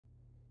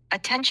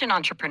Attention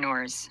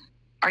entrepreneurs.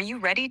 Are you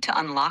ready to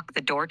unlock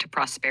the door to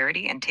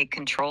prosperity and take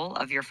control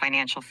of your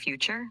financial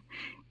future?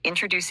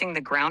 Introducing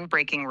the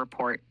groundbreaking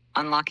report,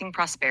 Unlocking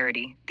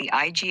Prosperity, the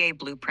I.G.A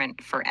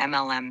Blueprint for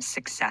MLM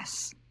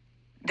Success.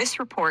 This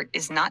report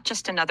is not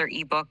just another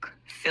ebook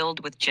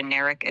filled with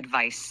generic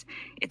advice.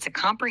 It's a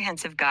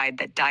comprehensive guide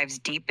that dives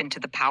deep into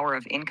the power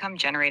of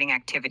income-generating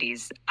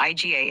activities,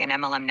 I.G.A and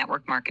MLM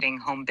network marketing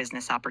home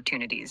business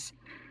opportunities.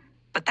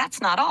 But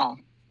that's not all.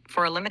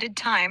 For a limited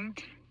time,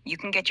 you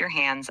can get your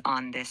hands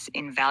on this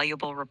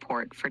invaluable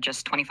report for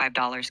just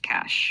 $25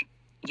 cash.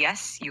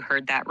 Yes, you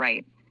heard that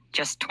right.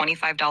 Just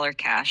 $25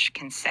 cash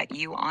can set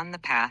you on the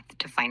path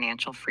to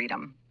financial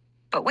freedom.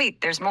 But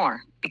wait, there's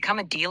more. Become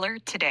a dealer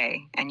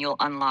today and you'll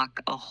unlock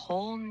a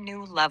whole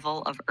new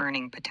level of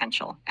earning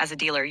potential. As a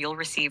dealer, you'll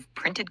receive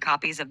printed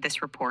copies of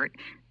this report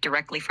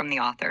directly from the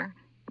author,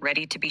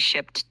 ready to be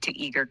shipped to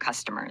eager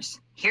customers.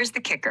 Here's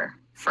the kicker.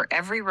 For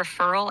every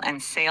referral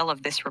and sale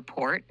of this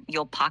report,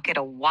 you'll pocket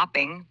a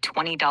whopping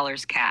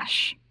 $20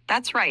 cash.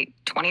 That's right,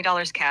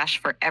 $20 cash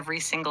for every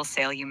single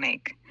sale you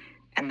make.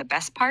 And the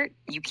best part,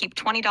 you keep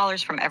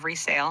 $20 from every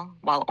sale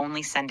while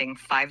only sending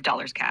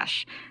 $5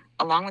 cash,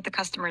 along with the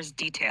customer's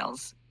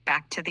details,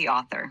 back to the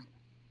author.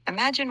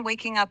 Imagine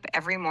waking up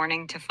every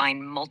morning to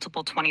find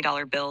multiple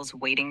 $20 bills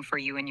waiting for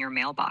you in your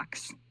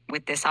mailbox.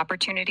 With this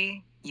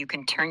opportunity, you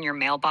can turn your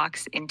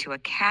mailbox into a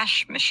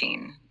cash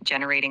machine,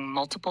 generating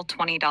multiple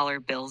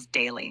 $20 bills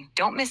daily.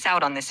 Don't miss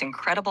out on this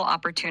incredible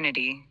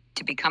opportunity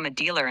to become a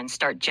dealer and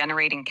start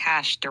generating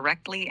cash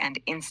directly and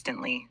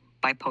instantly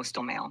by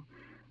postal mail.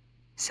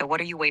 So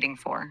what are you waiting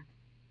for?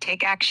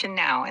 Take action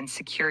now and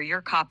secure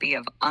your copy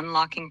of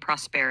Unlocking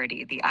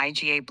Prosperity, the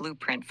I.G.A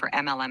Blueprint for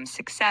MLM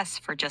Success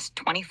for just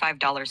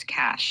 $25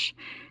 cash.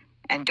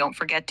 And don't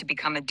forget to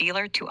become a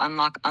dealer to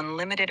unlock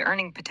unlimited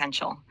earning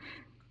potential.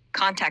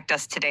 Contact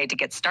us today to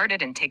get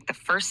started and take the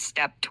first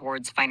step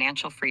towards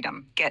financial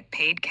freedom. Get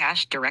paid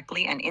cash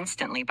directly and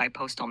instantly by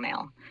postal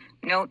mail.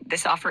 Note,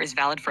 this offer is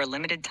valid for a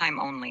limited time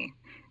only.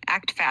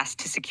 Act fast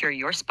to secure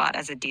your spot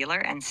as a dealer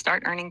and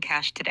start earning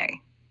cash today.